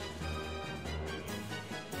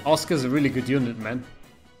 Oscar's a really good unit, man.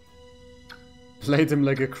 Played him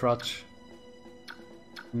like a crutch.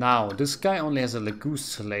 Now, this guy only has a Laguz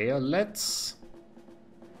Slayer. This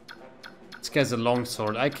guy's a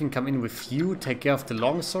longsword. I can come in with you, take care of the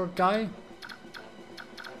longsword guy.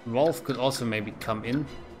 Rolf could also maybe come in.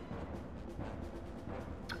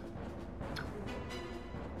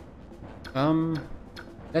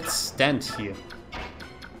 Let's stand here.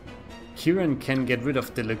 Kieran can get rid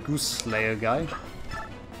of the Laguz Slayer guy.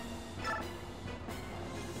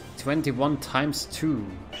 21 times 2.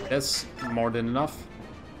 That's more than enough.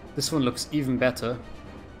 This one looks even better.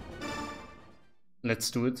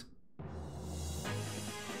 Let's do it.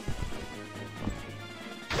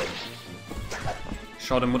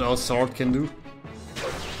 Show them what our sword can do.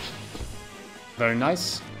 Very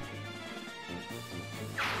nice.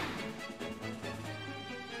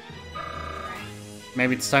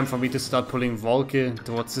 Maybe it's time for me to start pulling Volke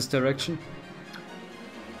towards this direction.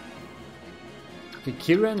 Okay,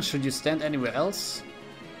 Kieran, should you stand anywhere else?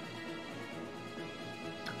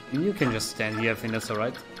 You can just stand here, I think that's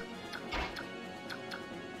alright.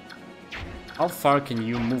 How far can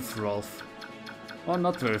you move, Rolf? Oh,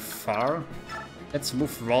 not very far. Let's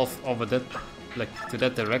move Rolf over that, like, to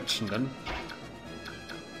that direction then.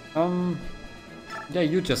 Yeah,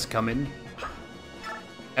 you just come in.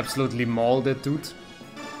 Absolutely maul that dude.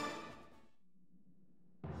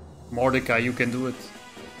 Mordecai, you can do it.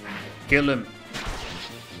 Kill him.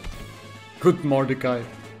 Good Mordecai.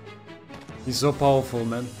 He's so powerful,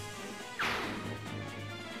 man.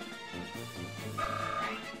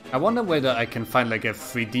 I wonder whether I can find like a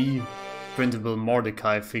 3D printable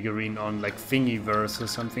Mordecai figurine on like Thingiverse or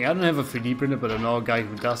something. I don't have a 3D printer, but I know a guy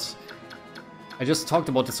who does. I just talked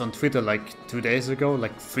about this on Twitter like 2 days ago.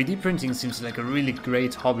 Like 3D printing seems like a really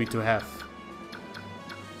great hobby to have.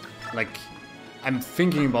 Like I'm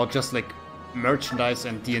thinking about just like merchandise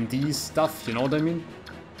and D&D stuff, you know what I mean?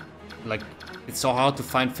 Like it's so hard to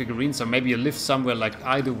find figurines, or maybe you live somewhere like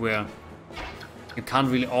I do where you can't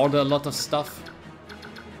really order a lot of stuff.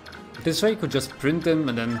 This way you could just print them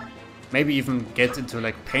and then maybe even get into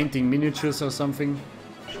like painting miniatures or something.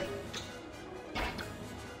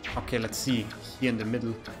 Okay, let's see. Here in the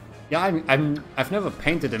middle. Yeah, I've never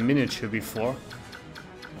painted a miniature before.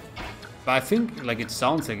 But I think like it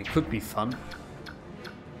sounds like it could be fun.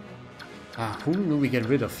 Whom do we get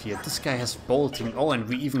rid of here? This guy has bolting. Oh, and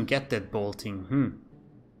we even get that bolting.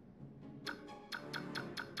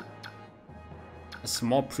 A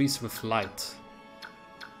small priest with light.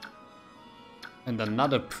 And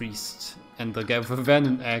another priest. And the guy with a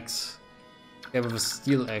venom axe. The guy with a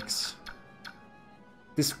steel axe.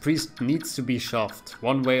 This priest needs to be shoved,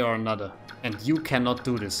 one way or another. And you cannot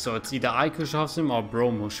do this, so it's either I who shoves him or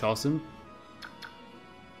Brom who shoves him.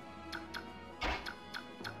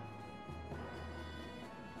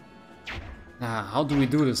 How do we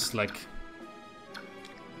do this? Like,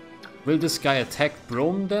 will this guy attack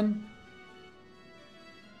Brom then?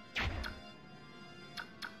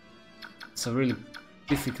 It's a really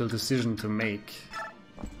difficult decision to make.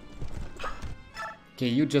 Okay,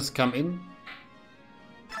 you just come in.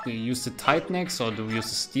 Do you use the Titan Axe or do we use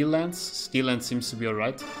the Steel Lance? Steel Lance seems to be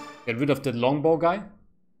alright. Get rid of that longbow guy.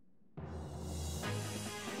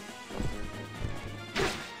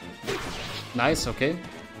 Nice, okay.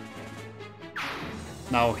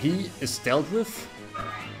 Now he is dealt with.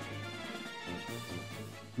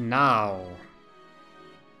 Now.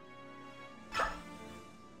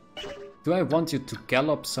 Do I want you to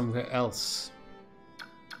gallop somewhere else?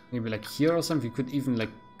 Maybe like here or something? You could even like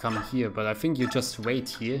come here, but I think you just wait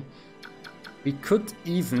here. We could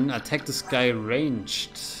even attack this guy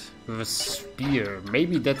ranged with a spear.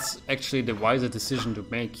 Maybe that's actually the wiser decision to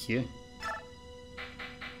make here.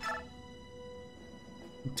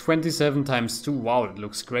 27 times 2, wow, it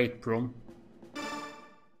looks great, bro.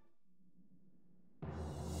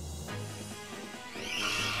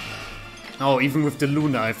 Oh, even with the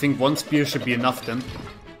Luna, I think one spear should be enough then.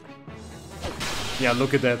 Yeah,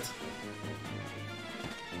 look at that.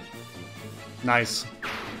 Nice.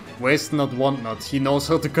 Waste not, want not. He knows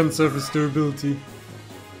how to conserve his durability.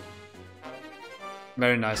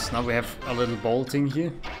 Very nice. Now we have a little bolting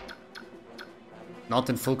here. Not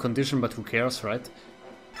in full condition, but who cares, right?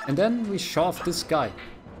 And then we shove this guy.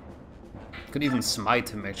 Could even smite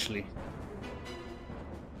him, actually.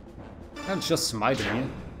 Let's just smite him here.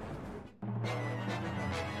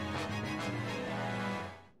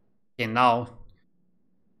 Okay, now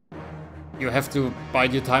you have to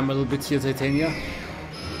bide your time a little bit here, Titania.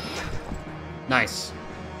 Nice.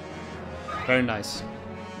 Very nice.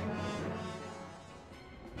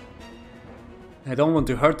 I don't want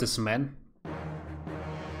to hurt this man.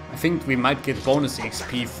 I think we might get bonus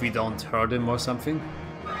XP if we don't hurt him or something.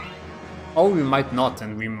 Or we might not,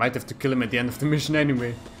 and we might have to kill him at the end of the mission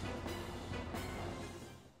anyway.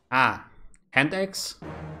 Ah, hand axe?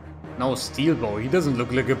 No, steel bow. He doesn't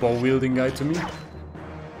look like a bow wielding guy to me.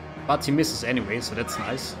 But he misses anyway, so that's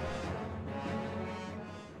nice.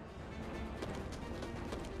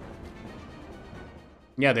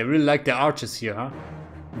 Yeah, they really like the archers here, huh?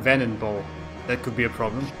 Venom bow. That could be a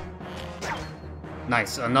problem.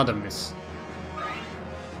 Nice, another miss.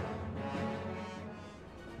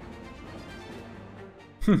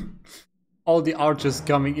 All the archers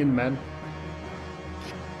coming in, man.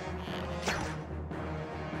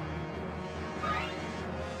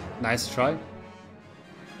 Nice try.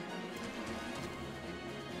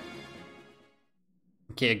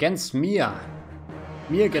 Okay, against Mia.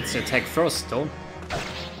 Mia gets the attack first, though.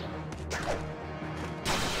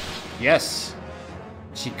 Yes.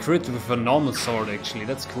 She crit with a normal sword, actually.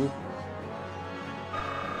 That's cool.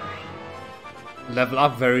 Level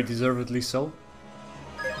up very deservedly so.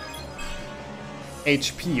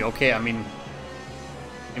 HP, okay, I mean,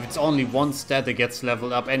 if it's only one stat that gets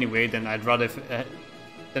leveled up anyway, then I'd rather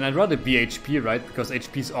be HP, right? Because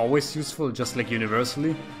HP is always useful, just like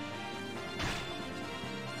universally.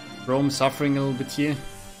 Rome suffering a little bit here.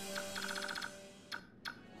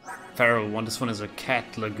 Feral one, this one is a cat,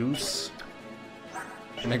 Laguz.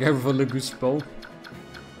 And I go with a Laguz bow.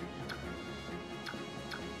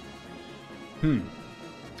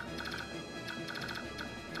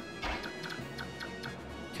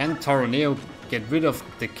 Can Toroneo get rid of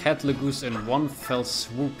the cat Laguz in one fell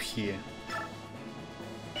swoop here?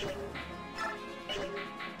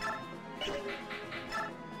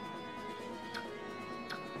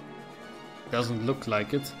 Doesn't look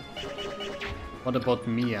like it. What about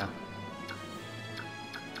Mia?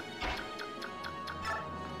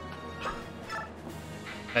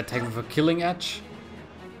 Attack with a killing edge.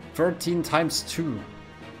 13 times 2.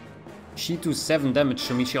 She do 7 damage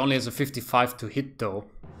to me. She only has a 55 to hit though.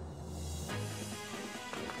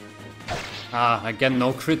 Ah, again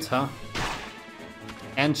no crit, huh?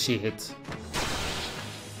 And she hit.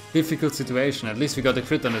 Difficult situation. At least we got a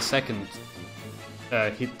crit on the second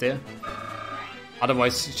hit there.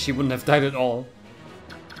 Otherwise she wouldn't have died at all.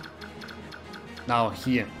 Now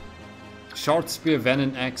here. Short spear,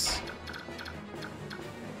 venom axe.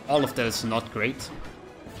 All of that is not great.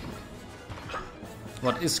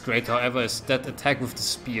 What is great, however, is that attack with the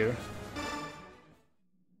spear.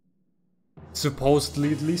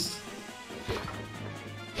 Supposedly, at least.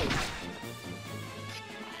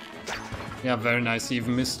 Yeah, very nice. He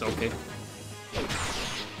even missed. Okay.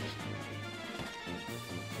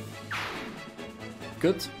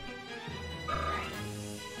 Good.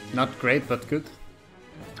 Not great, but good.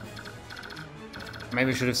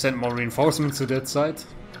 Maybe I should have sent more reinforcements to that side.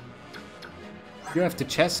 You have the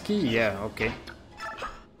chest key? Yeah, okay.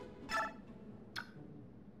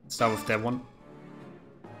 Start with that one.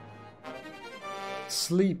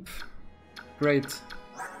 Sleep. Great.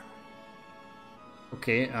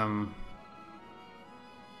 Okay,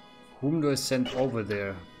 whom do I send over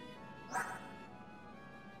there?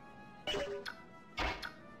 I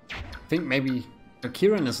think maybe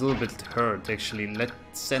Kiran is a little bit hurt actually. Let's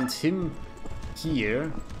send him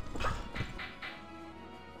here.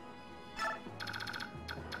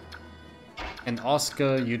 And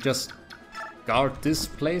Oscar, you just guard this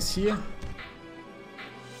place here.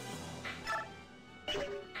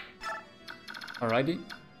 Alrighty.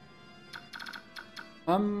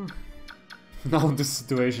 Now this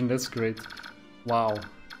situation, that's great. Wow.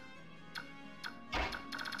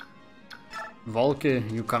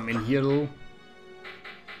 Volke, you come in here though.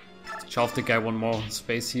 Shove the guy one more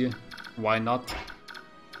space here. Why not?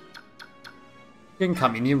 You can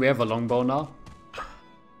come in here, we have a longbow now.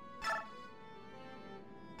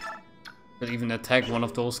 Could even attack one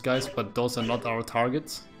of those guys, but those are not our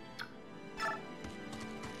targets.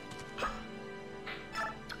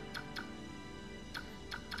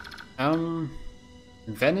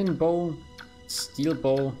 Venom bow, steel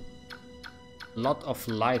bow, lot of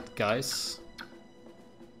light guys,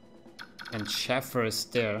 and Schaffer is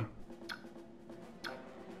there.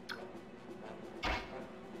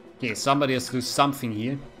 Okay, somebody has to do something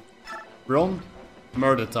here. Wrong.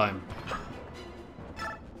 Murder time.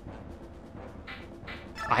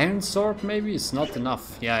 Iron sword maybe? It's not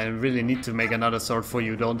enough. Yeah, I really need to make another sword for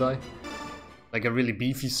you, don't I? Like a really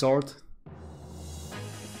beefy sword.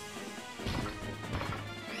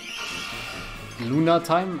 Luna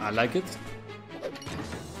time, I like it.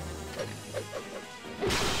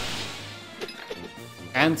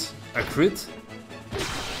 And a crit.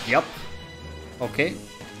 Yup. Okay.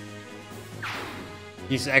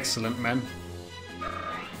 He's excellent, man.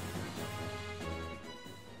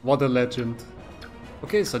 What a legend.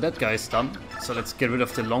 Okay, so that guy is done. So let's get rid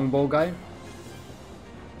of the longbow guy.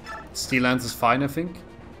 Steel lance is fine, I think.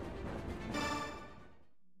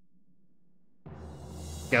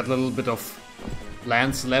 Get a little bit of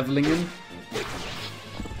lance leveling in.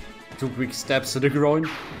 2 quick stabs to the groin.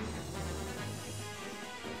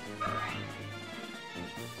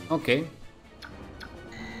 Okay.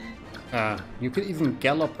 You could even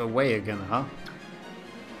gallop away again, huh?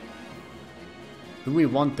 Do we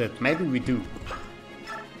want that? Maybe we do.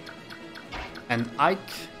 And Ike.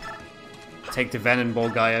 Take the Cannonball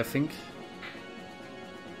guy, I think.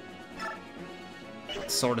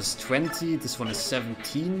 Sword is 20, this one is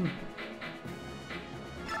 17.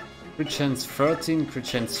 Crit chance 13, crit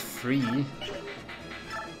chance 3.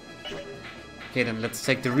 Okay, then let's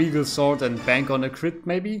take the Regal Sword and bank on a crit,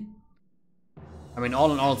 maybe? I mean,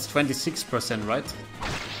 all in all, it's 26%, right?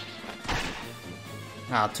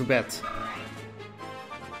 Ah, too bad.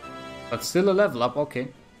 But still a level up, okay.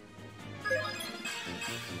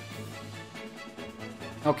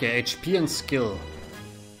 Okay, HP and skill.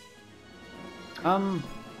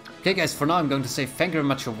 Okay guys, for now I'm going to say thank you very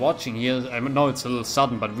much for watching here. I know it's a little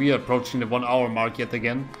sudden, but we are approaching the 1 hour mark yet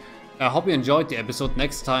again. I hope you enjoyed the episode.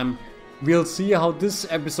 Next time we'll see how this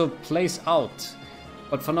episode plays out.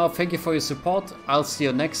 But for now, thank you for your support. I'll see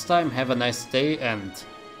you next time. Have a nice day and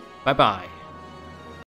bye bye.